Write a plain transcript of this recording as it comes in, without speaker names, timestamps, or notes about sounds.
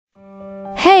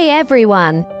Hey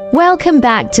everyone! Welcome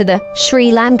back to the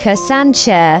Sri Lanka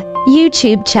Sanchare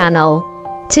YouTube channel.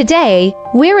 Today,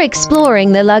 we're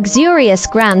exploring the luxurious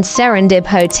Grand Serendib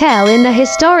Hotel in the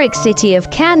historic city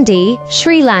of Kandy,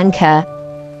 Sri Lanka.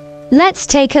 Let's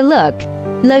take a look.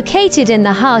 Located in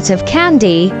the heart of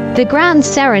Kandy, the Grand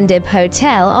Serendib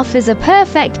Hotel offers a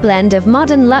perfect blend of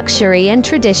modern luxury and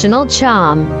traditional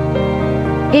charm.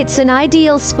 It's an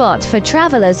ideal spot for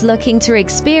travelers looking to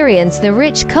experience the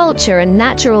rich culture and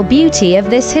natural beauty of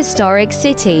this historic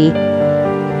city.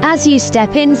 As you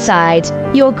step inside,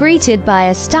 you're greeted by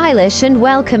a stylish and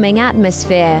welcoming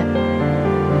atmosphere.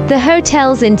 The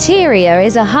hotel's interior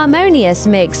is a harmonious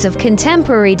mix of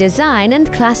contemporary design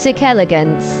and classic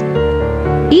elegance.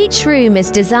 Each room is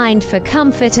designed for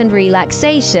comfort and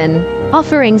relaxation,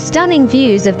 offering stunning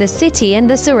views of the city and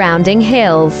the surrounding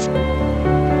hills.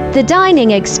 The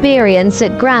dining experience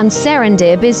at Grand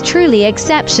Serendib is truly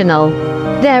exceptional.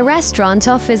 Their restaurant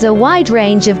offers a wide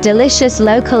range of delicious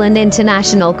local and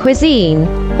international cuisine,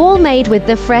 all made with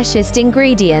the freshest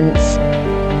ingredients.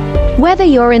 Whether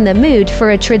you're in the mood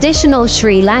for a traditional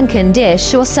Sri Lankan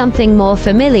dish or something more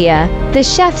familiar, the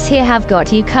chefs here have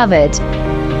got you covered.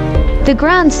 The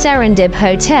Grand Serendib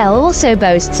Hotel also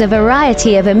boasts a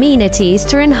variety of amenities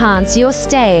to enhance your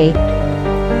stay.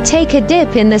 Take a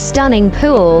dip in the stunning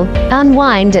pool,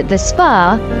 unwind at the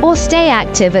spa, or stay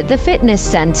active at the fitness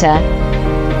center.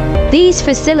 These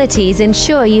facilities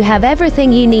ensure you have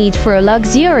everything you need for a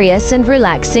luxurious and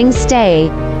relaxing stay.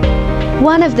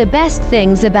 One of the best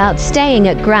things about staying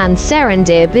at Grand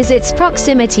Serendib is its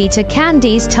proximity to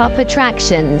Kandy's top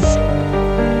attractions.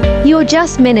 You're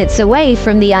just minutes away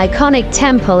from the iconic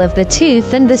Temple of the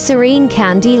Tooth and the serene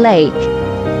Kandy Lake.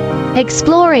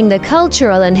 Exploring the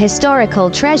cultural and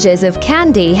historical treasures of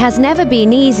Kandy has never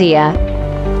been easier.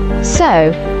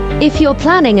 So, if you're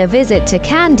planning a visit to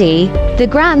Kandy, the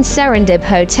Grand Serendib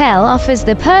Hotel offers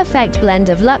the perfect blend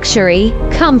of luxury,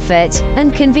 comfort,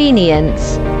 and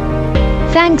convenience.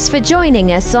 Thanks for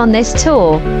joining us on this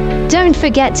tour. Don't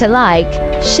forget to like,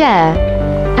 share,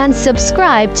 and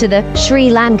subscribe to the Sri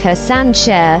Lanka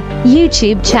Sanchare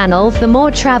YouTube channel for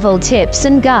more travel tips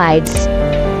and guides.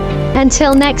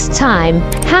 Until next time,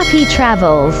 happy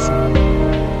travels!